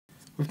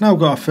we've now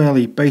got a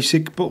fairly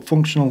basic but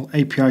functional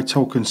API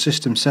token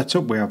system set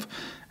up. We have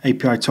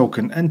API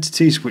token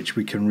entities which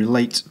we can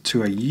relate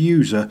to a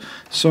user.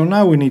 So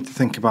now we need to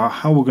think about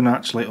how we're going to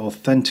actually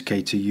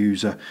authenticate a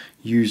user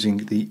using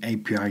the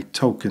API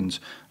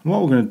tokens. And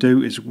what we're going to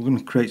do is we're going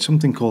to create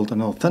something called an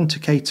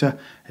authenticator,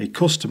 a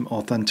custom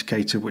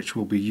authenticator, which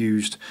will be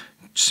used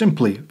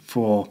simply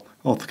for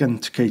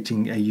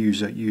authenticating a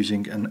user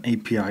using an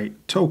API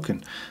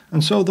token.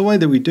 And so the way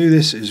that we do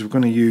this is we're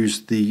going to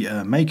use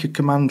the maker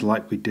command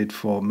like we did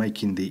for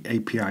making the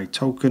API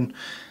token,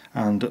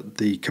 and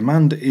the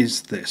command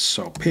is this,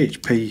 so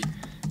php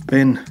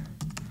bin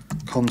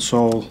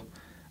console,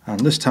 and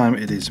this time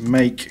it is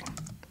make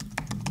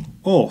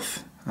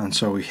auth, and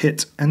so we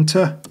hit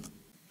enter.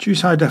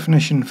 Choose high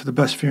definition for the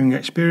best viewing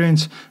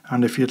experience,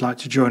 and if you'd like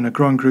to join a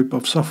growing group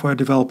of software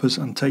developers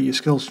and take your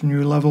skills to a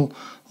new level,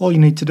 all you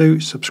need to do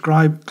is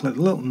subscribe, click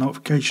the little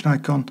notification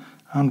icon,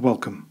 and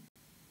welcome.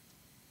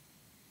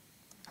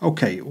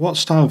 Okay, what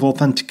style of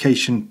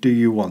authentication do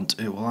you want?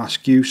 It will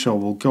ask you, so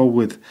we'll go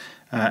with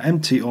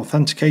empty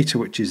authenticator,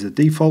 which is the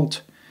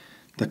default.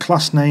 The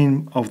class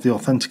name of the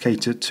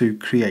authenticator to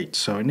create,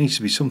 so it needs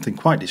to be something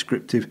quite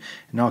descriptive.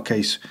 In our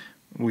case,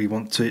 we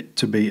want it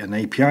to be an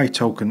API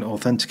token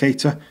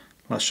authenticator.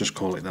 Let's just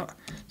call it that.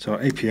 So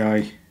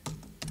API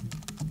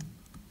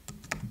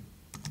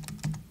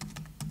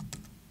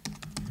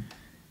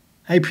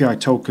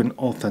token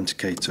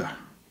authenticator.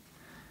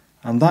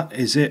 And that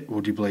is it,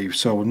 would you believe?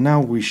 So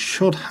now we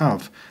should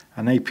have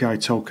an API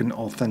token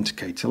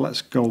authenticator.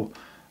 Let's go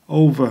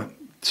over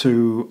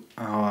to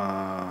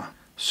our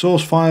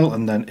source file,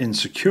 and then in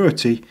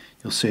security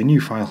you'll see a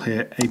new file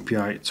here,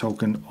 API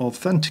token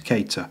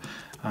authenticator.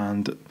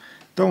 And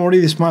don't worry,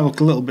 this might look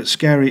a little bit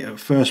scary at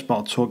first, but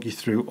I'll talk you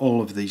through all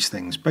of these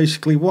things.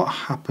 Basically what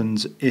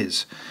happens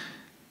is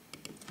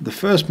the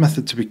first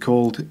method to be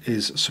called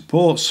is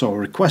support, so a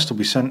request will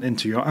be sent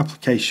into your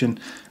application,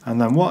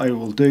 and then what it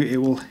will do, it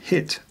will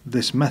hit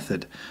this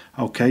method.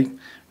 Okay,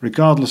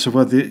 regardless of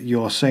whether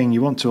you're saying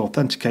you want to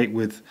authenticate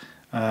with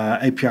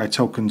API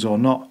tokens or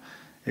not,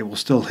 it will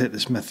still hit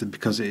this method,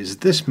 because it is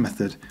this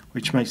method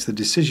which makes the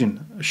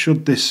decision,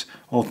 should this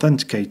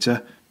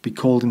authenticator be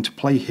called into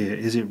play here,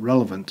 is it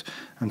relevant?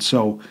 And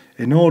so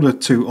in order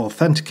to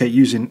authenticate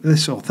using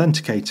this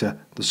authenticator,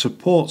 the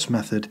supports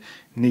method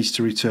needs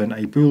to return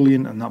a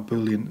boolean, and that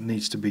boolean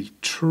needs to be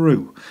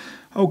true.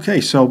 Okay,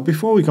 so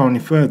before we go any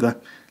further,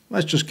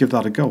 let's just give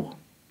that a go.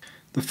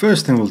 The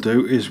first thing we'll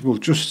do is we'll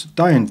just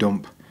die and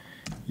dump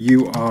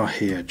you are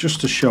here, just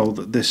to show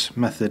that this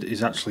method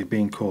is actually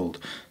being called.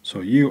 So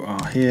you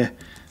are here,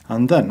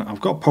 and then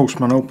I've got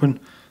Postman open,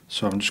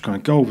 so I'm just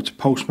going to go over to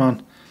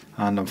Postman,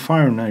 and I'm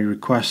firing a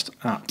request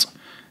at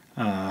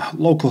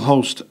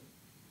localhost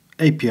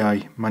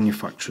API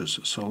manufacturers.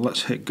 So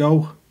let's hit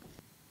go.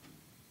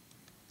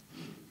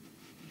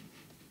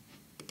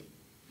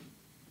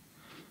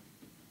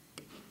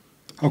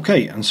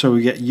 Okay, and so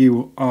we get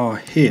you are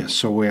here,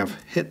 so we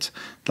have hit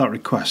that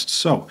request.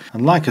 So,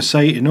 and like I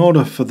say, in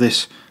order for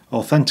this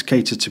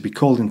authenticator to be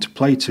called into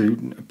play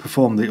to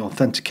perform the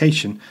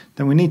authentication,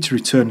 then we need to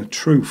return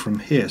true from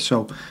here.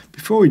 So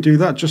before we do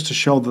that, just to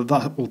show that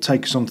that will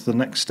take us on to the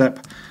next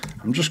step,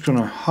 I'm just going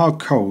to hard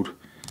code,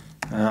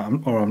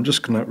 or I'm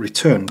just going to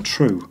return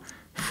true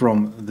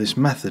from this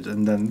method,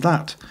 and then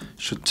that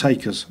should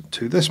take us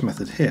to this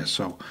method here.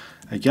 So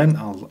again,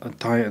 I'll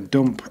die and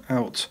dump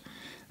out.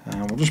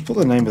 We'll just put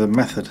the name of the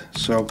method.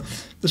 So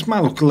this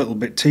might look a little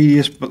bit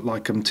tedious, but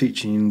like I'm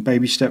teaching in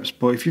baby steps,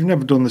 but if you've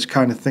never done this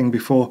kind of thing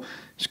before,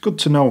 it's good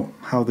to know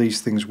how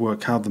these things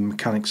work, how the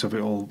mechanics of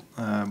it all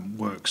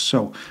works.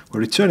 So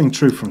we're returning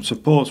true from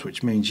supports,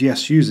 which means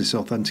yes, use this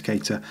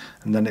authenticator,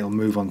 and then it'll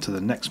move on to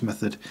the next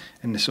method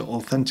in this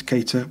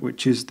authenticator,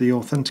 which is the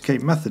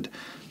authenticate method.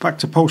 Back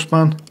to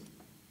Postman.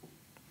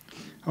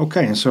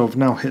 Okay, and so I've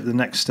now hit the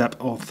next step,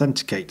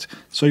 authenticate.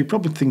 So you're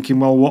probably thinking,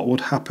 well, what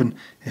would happen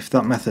if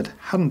that method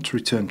hadn't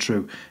returned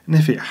true? And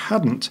if it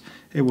hadn't,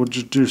 it would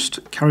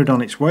just carried on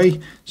its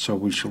way. So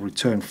we shall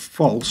return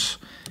false.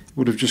 It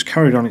would have just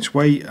carried on its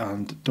way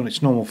and done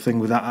its normal thing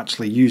without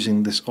actually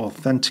using this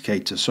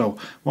authenticator. So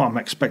what I'm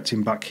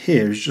expecting back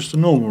here is just a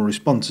normal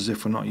response, as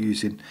if we're not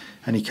using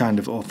any kind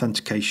of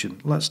authentication.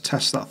 Let's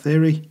test that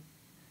theory.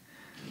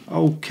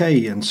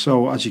 Okay, and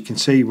so as you can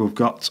see, we've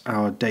got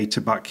our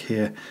data back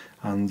here,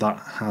 and that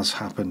has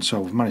happened.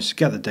 So we've managed to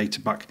get the data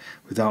back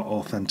without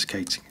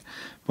authenticating.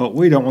 But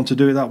we don't want to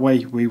do it that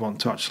way, we want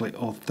to actually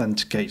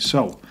authenticate.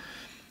 So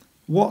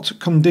what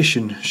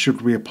condition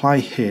should we apply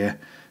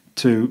here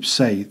to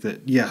say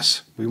that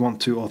yes, we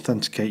want to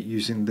authenticate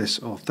using this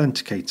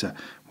authenticator?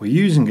 We're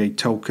using a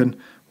token.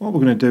 What we're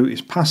going to do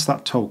is pass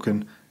that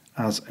token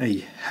as a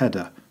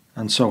header.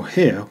 And so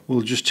here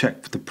we'll just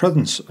check for the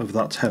presence of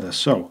that header.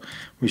 So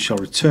we shall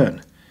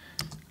return.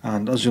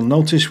 And as you'll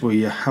notice,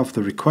 we have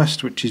the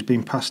request which is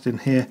being passed in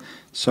here.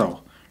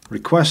 So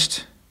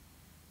request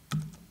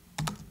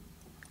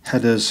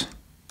headers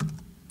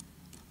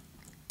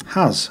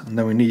has, and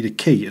then we need a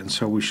key, and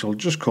so we shall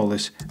just call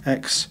this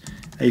X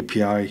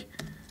API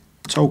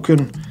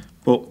token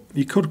but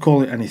you could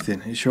call it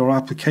anything. It's your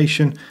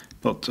application,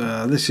 but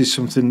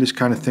this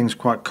kind of thing is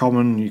quite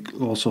common. You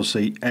can also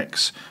see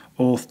X,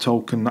 auth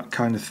token, that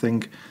kind of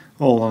thing,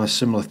 all on a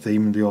similar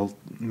theme. They all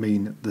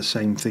mean the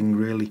same thing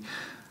really.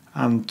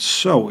 And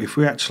so if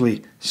we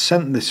actually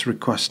sent this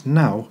request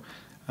now,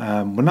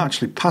 we're not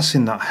actually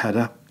passing that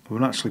header, we're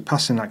not actually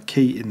passing that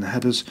key in the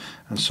headers,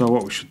 and so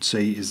what we should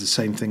see is the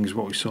same thing as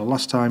what we saw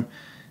last time.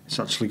 It's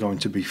actually going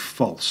to be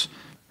false.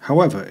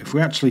 However, if we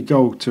actually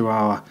go to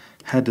our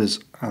headers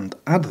and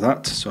add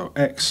that, so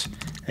X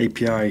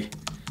API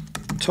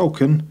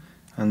token,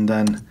 and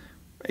then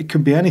it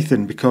could be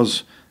anything,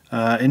 because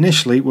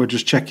initially we're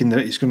just checking that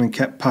it's going to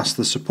get past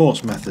the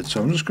supports method.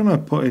 So I'm just going to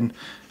put in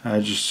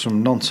just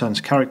some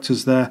nonsense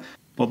characters there,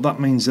 but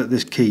that means that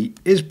this key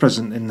is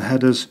present in the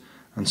headers,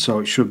 and so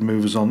it should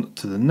move us on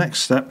to the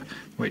next step,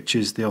 which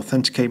is the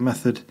authenticate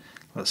method.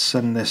 Let's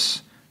send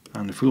this,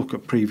 and if we look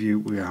at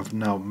preview, we have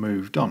now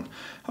moved on.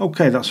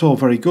 Okay, that's all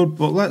very good,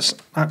 but let's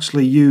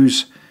actually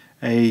use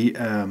a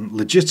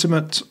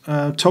legitimate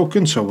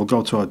token. So we'll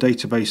go to our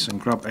database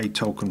and grab a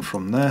token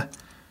from there.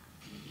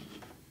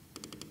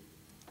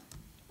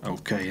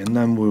 Okay, and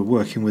then we're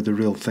working with the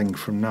real thing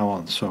from now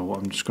on. So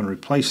I'm just going to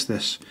replace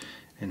this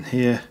in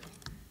here.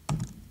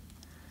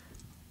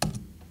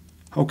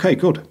 Okay,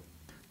 good.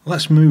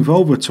 Let's move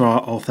over to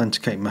our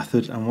authenticate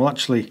method, and we'll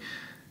actually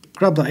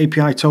grab that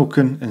API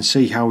token and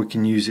see how we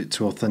can use it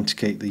to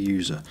authenticate the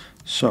user.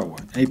 So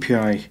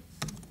API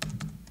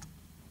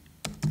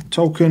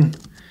token,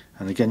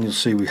 and again you'll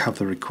see we have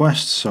the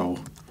request. So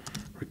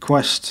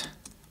request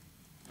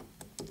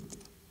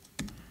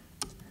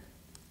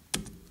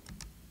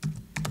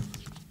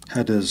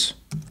headers,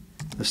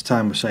 this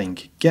time we're saying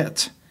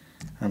get,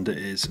 and it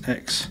is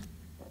X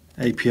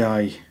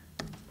API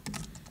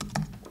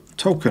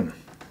token.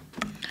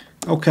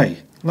 Okay,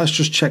 let's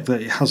just check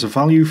that it has a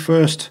value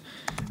first,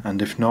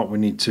 and if not, we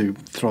need to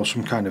throw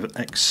some kind of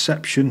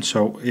exception.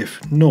 So if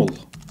null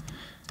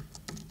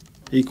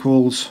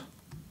equals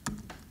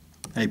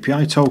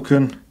API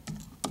token,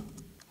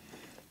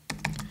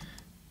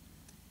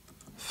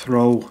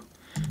 throw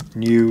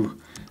new,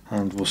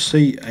 and we'll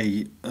see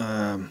a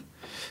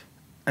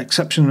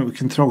exception that we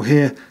can throw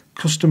here,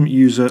 custom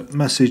user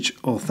message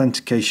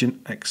authentication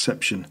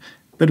exception.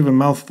 Bit of a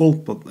mouthful,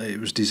 but it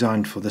was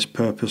designed for this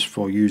purpose,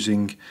 for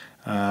using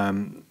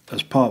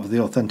as part of the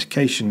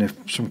authentication. If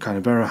some kind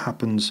of error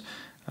happens,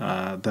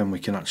 then we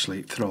can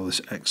actually throw this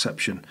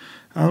exception.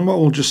 And what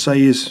we'll just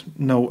say is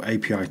no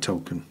API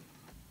token.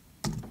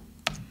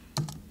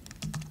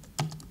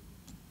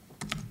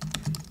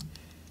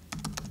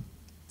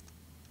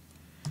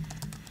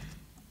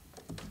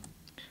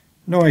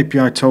 No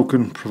API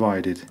token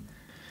provided.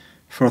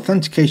 For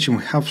authentication,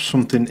 we have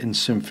something in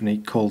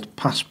Symfony called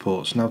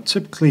passports. Now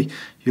typically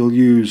you'll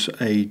use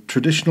a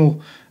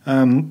traditional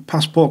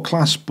passport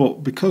class,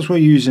 but because we're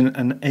using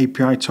an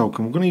API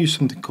token, we're going to use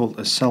something called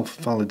a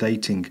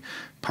self-validating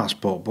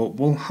passport. But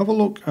we'll have a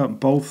look at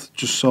both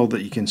just so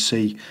that you can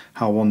see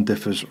how one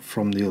differs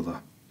from the other.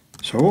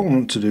 So what we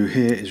want to do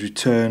here is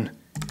return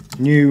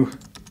new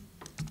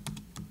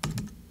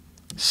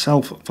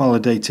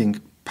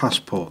self-validating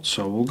passport.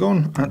 So we'll go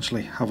and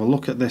actually have a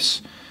look at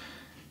this.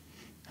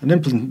 An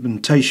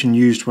implementation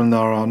used when there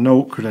are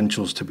no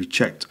credentials to be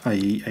checked,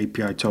 i.e.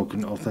 API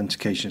token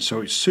authentication. So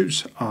it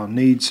suits our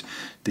needs.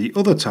 The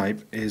other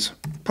type is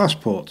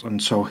passport,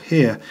 and so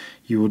here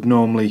you would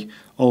normally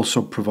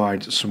also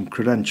provide some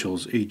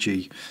credentials,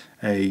 e.g.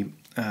 a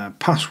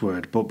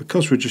password, but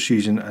because we're just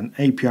using an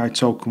API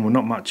token, we're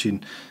not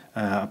matching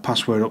a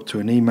password up to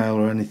an email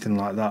or anything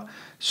like that,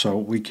 so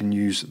we can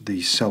use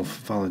the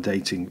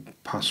self-validating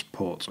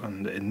passport,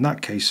 and in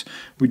that case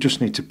we just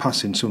need to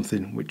pass in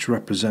something which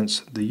represents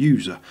the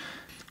user.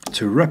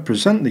 To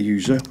represent the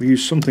user, we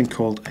use something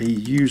called a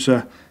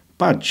user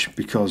badge,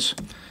 because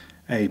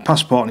a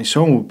passport on its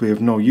own would be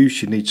of no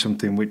use. You need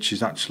something which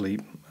is actually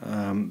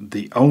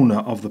the owner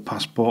of the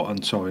passport,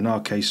 and so in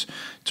our case,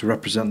 to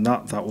represent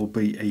that, that will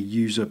be a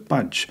user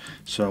badge.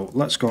 So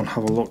let's go and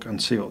have a look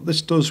and see what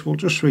this does. We'll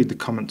just read the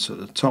comments at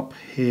the top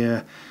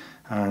here,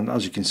 and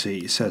as you can see,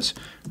 it says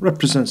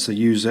represents the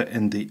user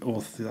in the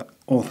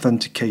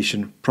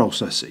authentication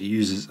process. It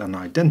uses an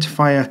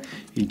identifier,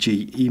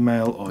 e.g.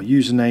 email or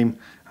username,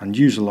 and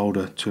user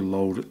loader to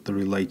load the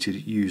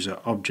related user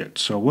object.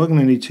 So we're going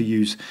to need to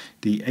use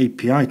the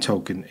API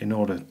token in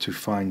order to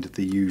find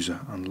the user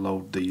and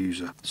load the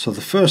user. So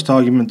the first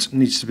argument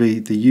needs to be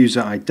the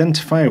user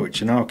identifier, which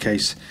in our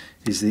case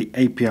is the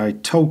API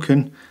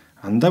token,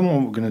 and then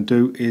what we're going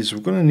to do is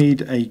we're going to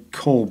need a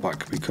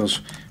callback,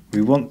 because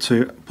we want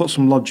to put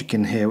some logic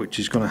in here which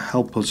is going to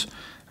help us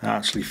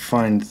actually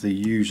find the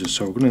user.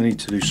 So we're going to need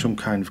to do some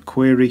kind of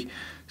query.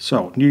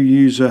 So new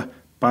user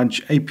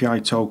badge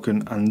API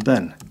token, and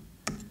then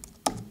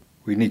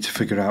we need to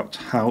figure out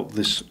how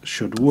this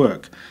should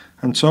work.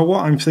 And so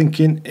what I'm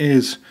thinking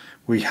is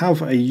we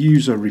have a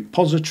user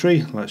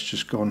repository. Let's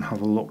just go and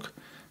have a look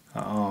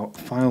at our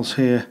files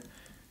here.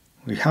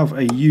 We have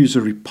a user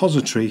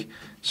repository,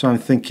 so I'm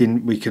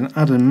thinking we can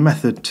add a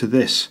method to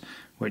this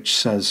which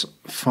says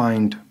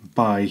find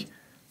by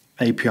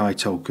API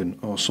token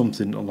or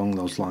something along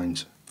those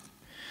lines.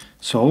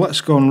 So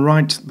let's go and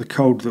write the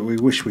code that we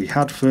wish we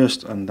had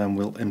first, and then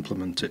we'll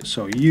implement it.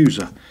 So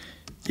user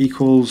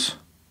equals,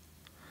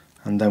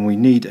 and then we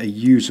need a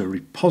user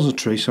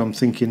repository. So I'm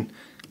thinking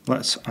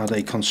let's add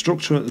a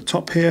constructor at the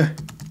top here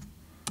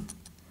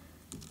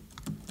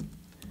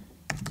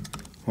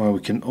where we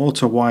can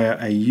auto wire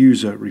a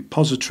user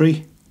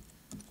repository,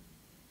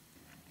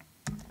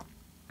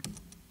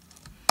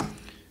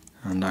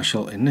 and I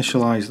shall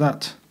initialize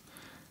that.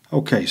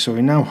 Okay, so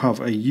we now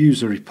have a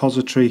user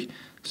repository.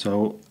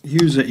 So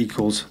user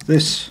equals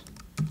this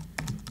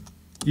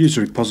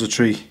user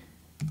repository,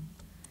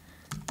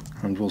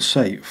 and we'll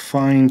say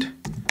find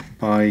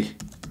by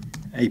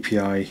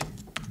API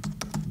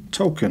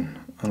token,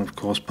 and of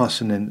course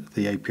passing in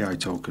the API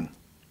token.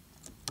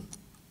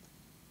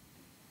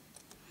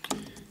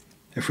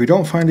 If we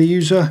don't find a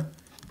user,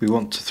 we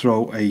want to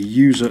throw a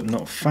user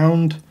not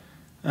found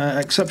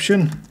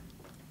exception.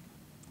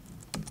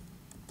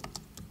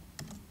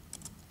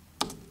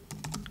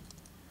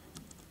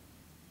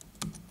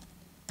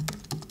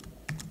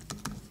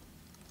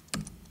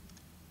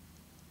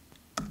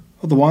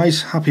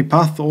 Otherwise, happy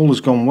path, all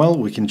has gone well,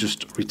 we can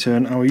just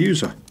return our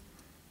user.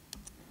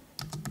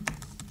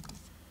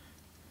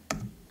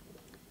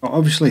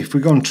 Obviously, if we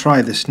go and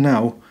try this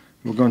now,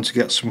 we're going to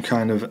get some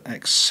kind of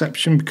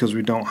exception because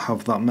we don't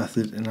have that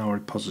method in our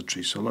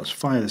repository. So let's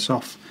fire this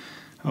off.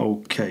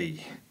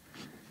 Okay.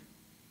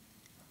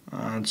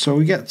 And so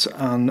we get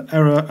an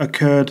error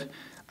occurred.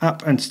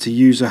 App entity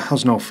user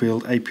has no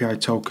field API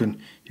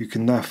token. You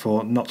can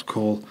therefore not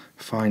call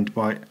find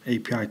by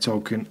API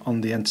token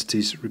on the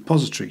entity's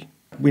repository.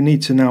 We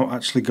need to now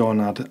actually go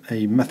and add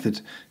a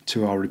method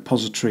to our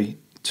repository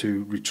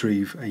to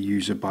retrieve a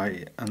user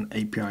by an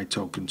API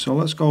token. So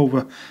let's go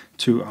over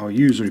to our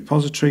user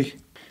repository,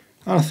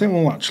 and I think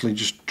we'll actually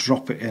just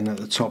drop it in at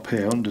the top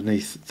here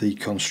underneath the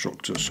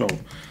constructor. So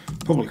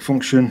public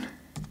function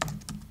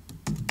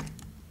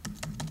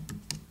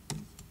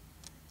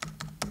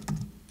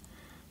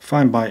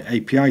find by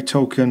API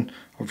token.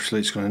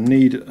 Obviously it's going to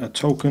need a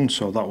token,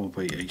 so that will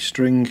be a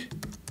string,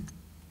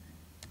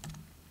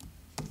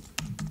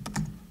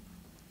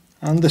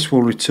 and this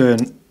will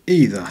return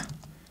either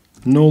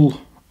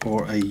null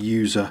or a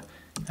user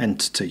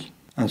entity.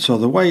 And so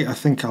the way I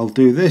think I'll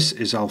do this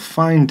is I'll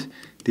find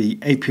the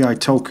API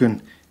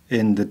token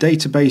in the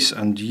database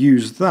and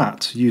use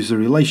the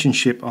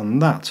relationship on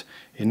that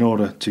in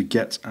order to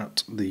get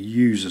at the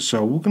user.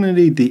 So we're going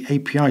to need the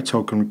API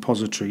token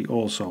repository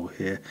also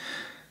here.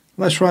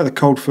 Let's write the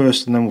code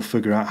first and then we'll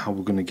figure out how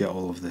we're going to get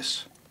all of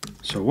this.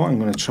 So what I'm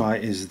going to try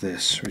is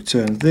this: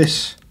 return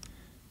this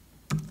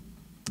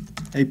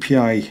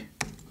API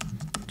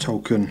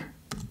token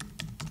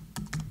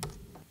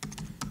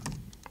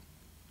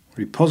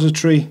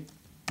repository,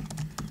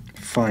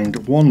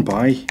 find one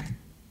by,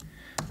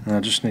 and I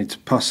just need to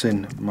pass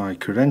in my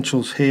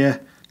credentials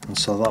here, and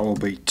so that will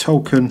be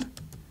token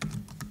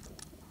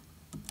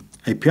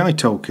API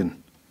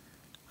token,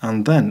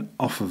 and then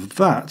off of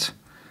that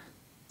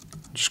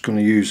I'm just going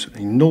to use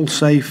a null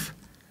safe,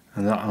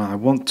 and I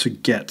want to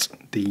get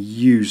the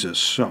user.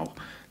 So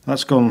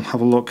let's go and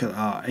have a look at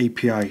our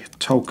API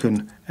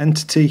token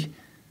entity,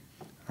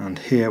 and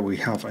here we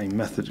have a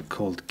method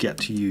called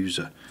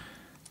getUser.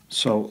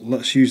 So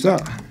let's use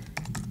that.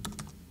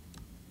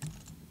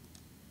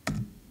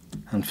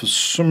 And for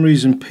some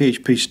reason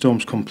PHP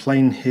Storm's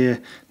complain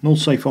here. Null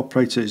safe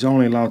operator is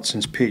only allowed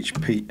since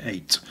PHP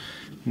 8.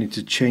 I need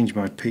to change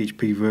my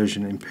PHP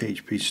version in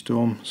PHP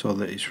Storm so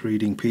that it's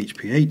reading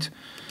PHP 8.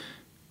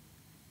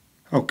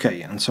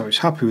 Okay, and so it's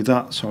happy with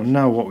that. So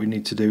now what we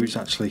need to do is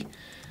actually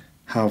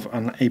have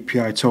an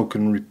API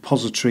token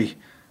repository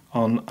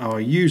on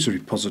our user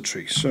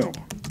repository. So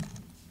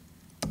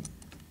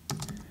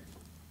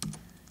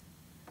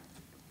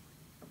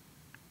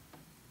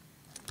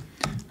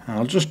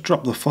I'll just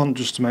drop the font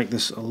just to make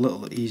this a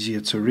little easier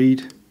to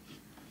read.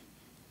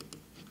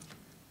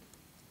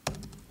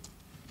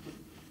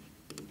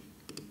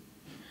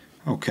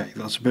 Okay,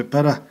 that's a bit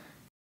better.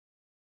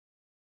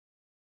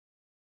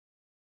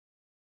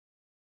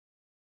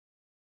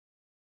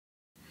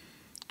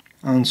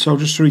 And so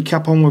just to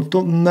recap on what we've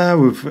done there,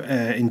 we've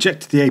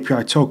injected the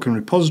API token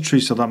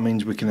repository, so that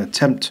means we can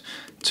attempt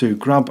to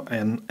grab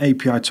an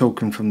API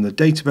token from the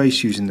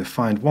database using the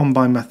find one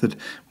by method.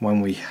 When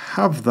we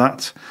have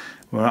that,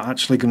 we're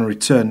actually going to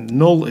return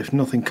null if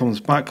nothing comes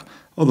back,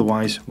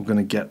 otherwise we're going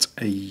to get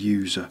a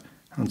user.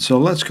 And so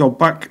let's go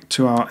back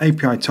to our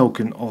API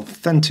token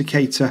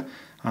authenticator,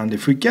 and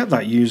if we get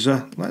that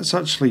user, let's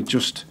actually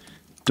just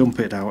dump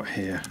it out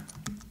here.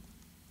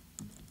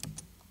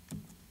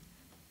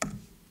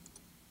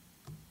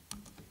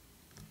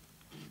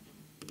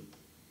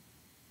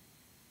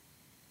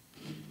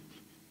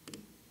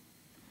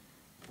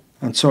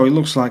 And so it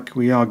looks like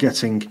we are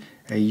getting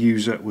a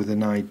user with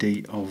an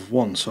ID of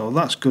 1. So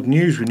that's good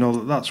news, we know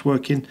that that's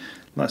working.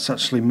 Let's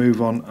actually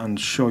move on and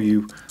show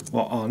you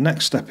what our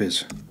next step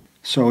is.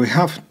 So we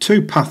have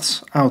two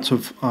paths out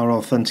of our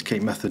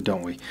authenticate method,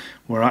 don't we?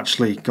 We're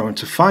actually going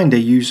to find a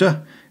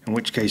user in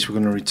which case we're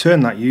going to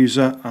return that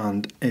user,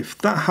 and if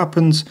that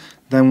happens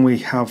then we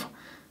have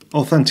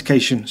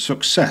authentication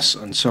success,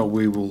 and so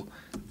we will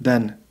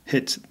then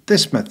hit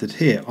this method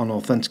here on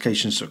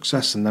authentication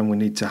success, and then we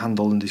need to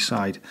handle and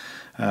decide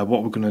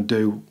what we're going to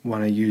do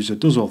when a user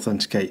does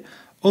authenticate.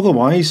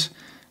 Otherwise,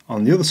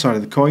 on the other side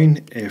of the coin,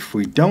 if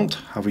we don't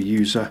have a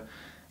user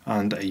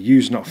and a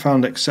user not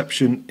found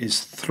exception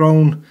is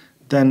thrown,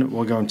 then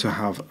we're going to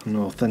have an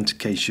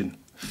authentication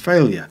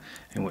failure,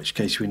 in which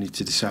case we need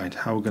to decide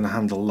how we're going to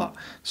handle that.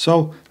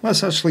 So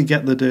let's actually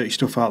get the dirty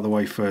stuff out of the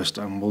way first,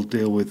 and we'll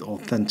deal with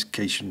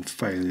authentication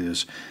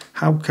failures.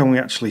 How can we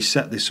actually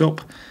set this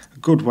up? A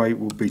good way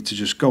would be to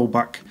just go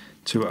back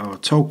to our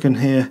token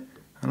here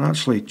and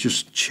actually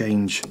just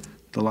change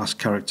the last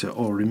character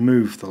or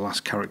remove the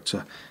last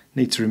character.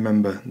 Need to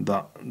remember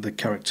that the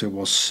character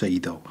was C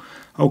though.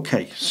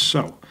 Okay,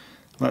 so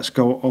let's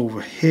go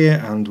over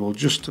here and we'll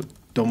just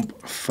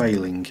dump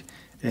failing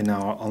in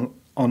our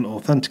on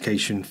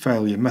authentication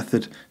failure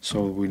method,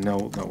 so we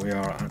know that we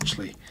are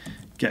actually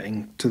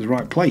getting to the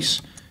right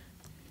place.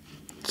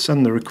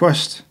 Send the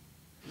request,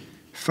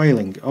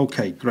 failing.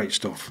 Okay, great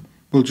stuff.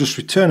 We'll just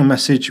return a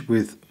message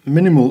with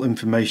minimal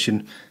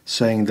information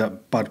saying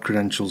that bad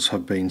credentials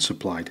have been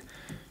supplied.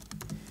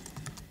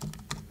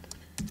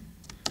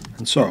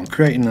 And so I'm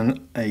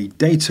creating a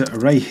data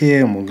array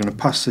here, and we're going to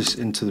pass this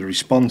into the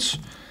response,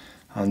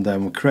 and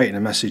then we're creating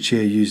a message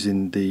here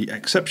using the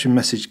exception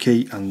message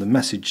key and the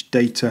message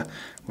data,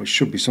 which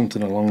should be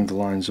something along the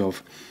lines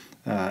of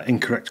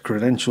incorrect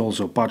credentials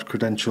or bad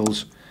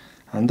credentials,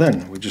 and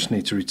then we just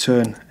need to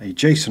return a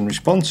JSON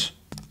response.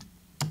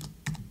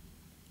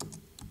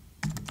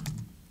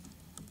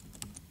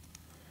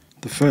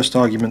 The first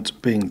argument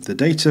being the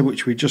data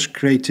which we just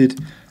created,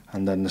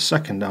 and then the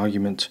second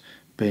argument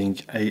being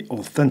a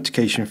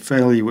authentication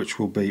failure, which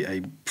will be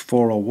a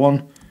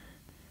 401.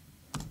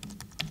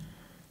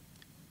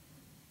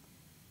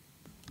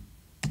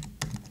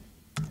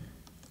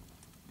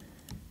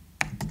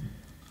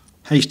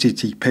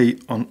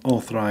 HTTP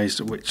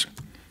unauthorized, which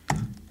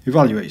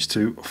evaluates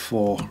to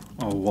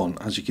 401,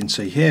 as you can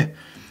see here.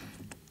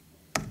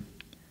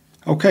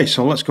 Okay,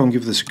 so let's go and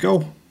give this a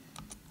go.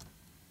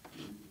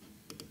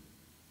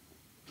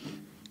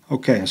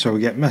 Okay, and so we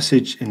get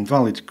message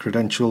invalid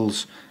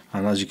credentials,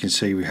 and as you can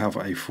see we have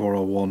a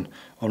 401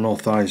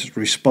 unauthorized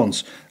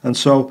response. And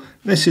so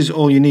this is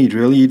all you need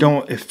really. You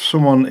don't, if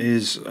someone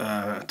is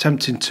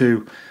attempting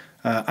to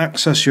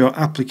access your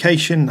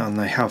application and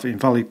they have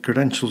invalid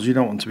credentials, you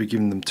don't want to be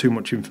giving them too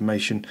much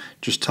information.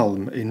 Just tell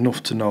them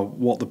enough to know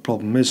what the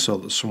problem is, so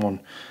that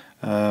someone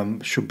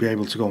should be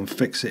able to go and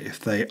fix it if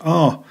they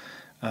are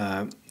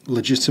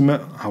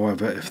legitimate.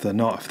 However, if they're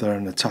not, if they're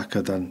an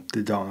attacker, then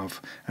they don't have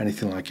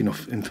anything like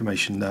enough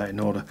information there in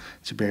order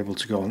to be able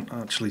to go and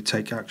actually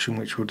take action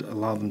which would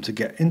allow them to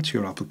get into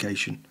your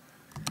application.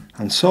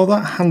 And so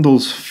that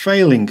handles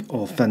failing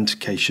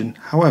authentication.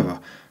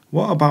 However,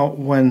 what about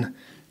when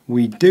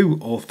we do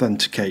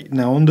authenticate?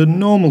 Now, under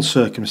normal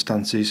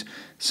circumstances,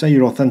 say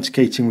you're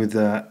authenticating with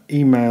an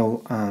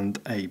email and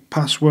a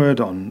password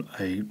on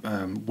a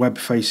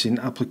web-facing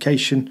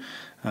application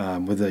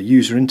with a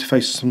user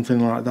interface or something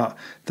like that,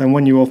 then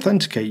when you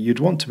authenticate you'd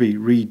want to be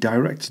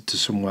redirected to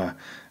somewhere,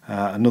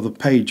 another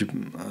page,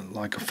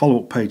 like a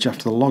follow-up page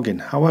after the login.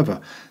 However,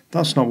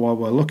 that's not what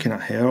we're looking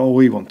at here. All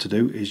we want to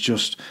do is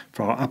just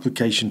for our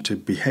application to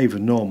behave as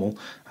normal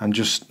and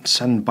just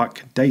send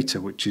back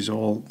data, which is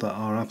all that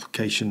our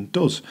application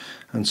does.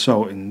 And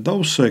so in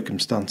those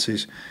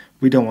circumstances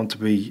we don't want to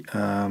be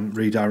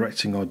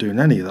redirecting or doing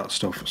any of that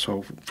stuff.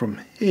 So from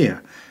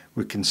here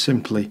we can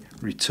simply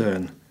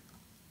return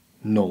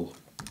null.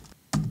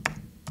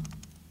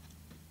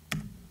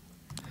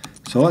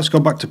 So let's go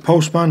back to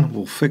Postman.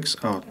 We'll fix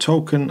our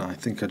token. I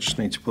think I just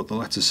need to put the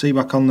letter C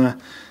back on there,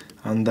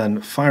 and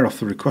then fire off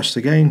the request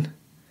again.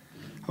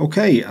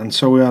 Okay, and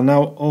so we are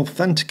now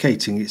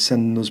authenticating. It's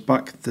sending us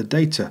back the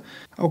data.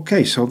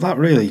 Okay, so that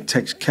really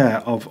takes care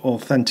of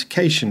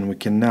authentication. We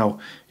can now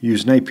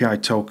use an API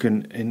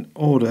token in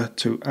order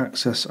to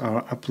access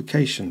our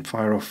application,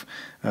 fire off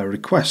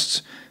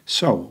requests.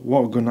 So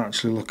what we're going to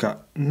actually look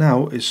at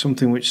now is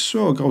something which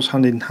sort of goes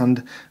hand in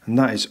hand, and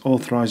that is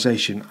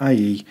authorization,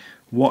 i.e.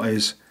 what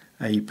is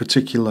a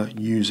particular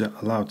user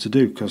allowed to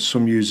do, because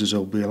some users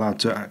will be allowed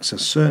to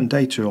access certain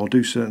data or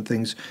do certain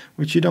things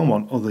which you don't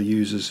want other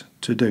users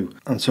to do.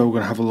 And so we're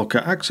going to have a look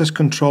at access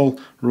control,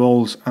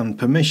 roles and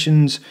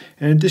permissions.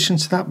 In addition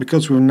to that,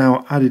 because we've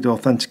now added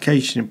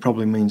authentication, it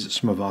probably means that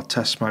some of our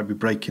tests might be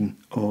breaking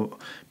or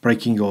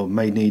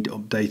may need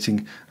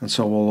updating, and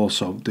so we'll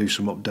also do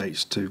some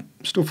updates to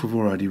stuff we've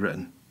already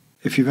written.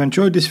 If you've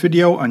enjoyed this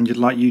video and you'd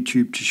like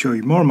YouTube to show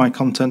you more of my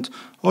content,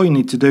 all you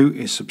need to do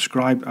is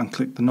subscribe and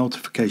click the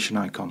notification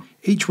icon.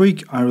 Each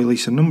week I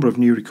release a number of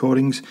new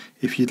recordings.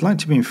 If you'd like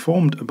to be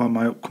informed about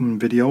my upcoming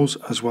videos,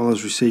 as well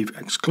as receive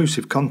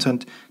exclusive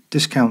content,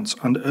 discounts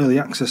and early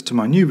access to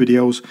my new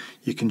videos,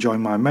 you can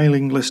join my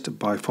mailing list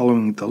by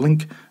following the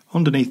link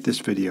underneath this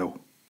video.